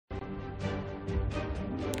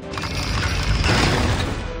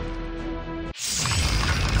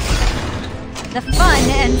The fun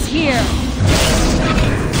ends here.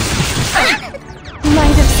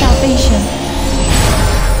 Light of salvation.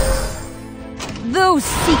 Those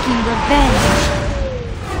seeking revenge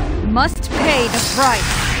must pay the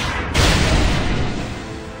price.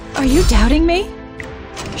 Are you doubting me?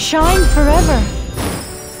 Shine forever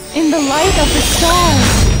in the light of the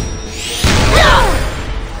stars.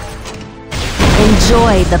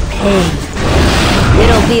 Enjoy the pain.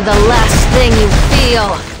 It'll be the last thing you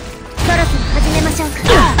feel.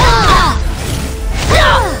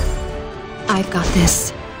 I've got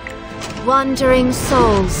this. Wandering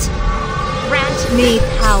souls, grant me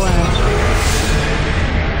power.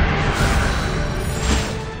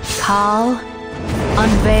 Kal,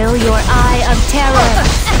 unveil your eye of terror.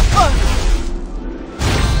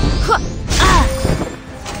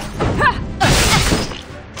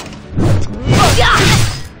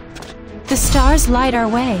 The stars light our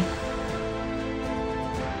way.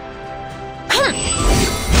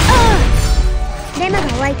 レムが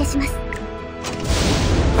お相手します。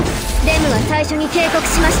レムは最初に警告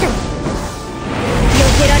しましたよ。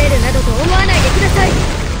避けられるなどと思わないでください。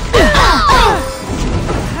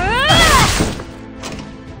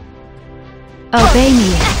Obey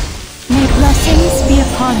me. May blessings be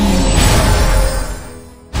upon you.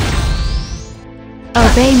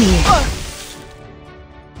 Obey me.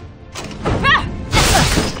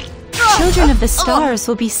 Children of the stars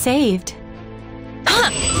will be saved.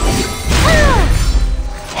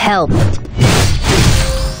 Help.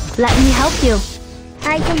 Let me help you.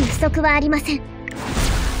 相手に不足はありません。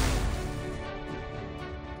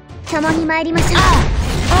共に参りましょう。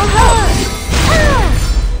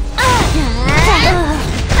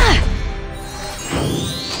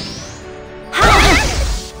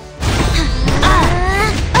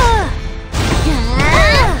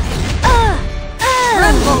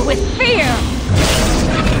Tremble with fear.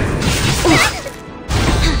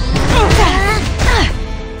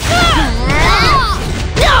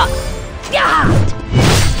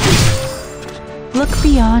 Look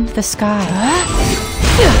beyond the sky.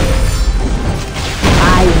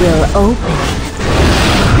 I will open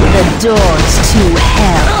the doors to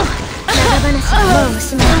hell.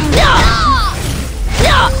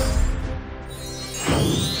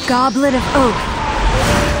 Goblet of Oath.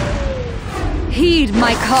 Heed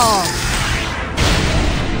my call.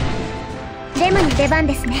 レムの出番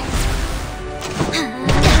ですね。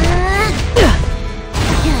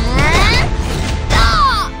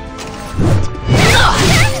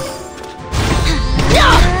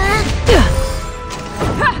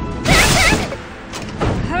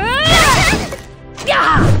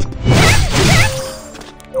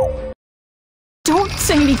Don't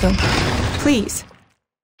say anything, please.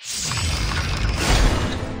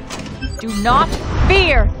 Do not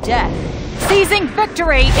fear death. Seizing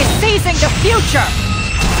victory is seizing the future.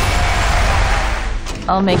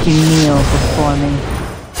 I'll make you kneel before me.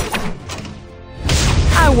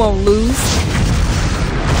 I won't lose.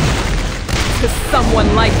 To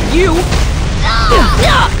someone like you.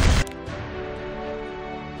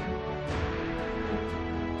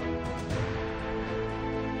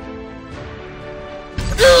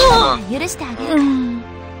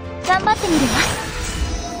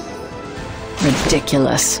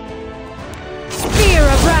 Ridiculous. Spear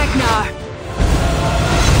of Ragnar.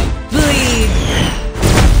 Bleed.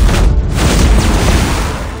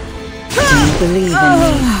 Do you believe in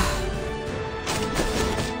me?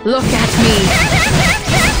 Look at me.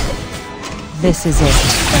 This is it.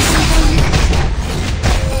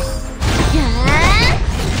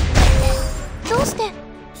 どうして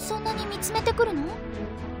そんなに見つめてくるの？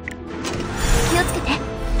気をつけて。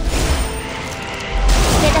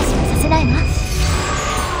手出しはさせないわ。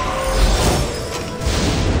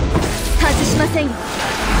外しませんよ。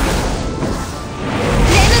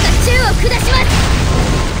レムが宙を下します。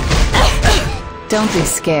Don't be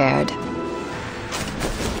scared.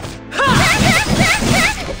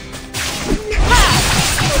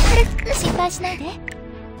 心配しないで。もう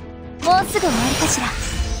すぐ終わりかしら。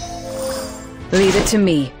Leave it to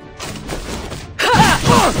me.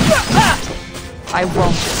 I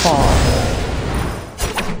won't fall.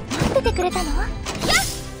 待っててくれたの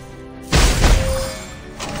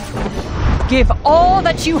？Give all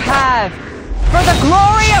that you have for the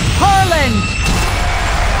glory of Harlan.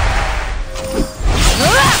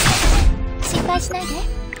 心配しないで。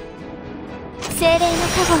精霊の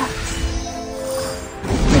加護。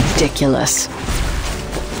Ridiculous.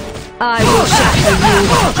 I will shatter you.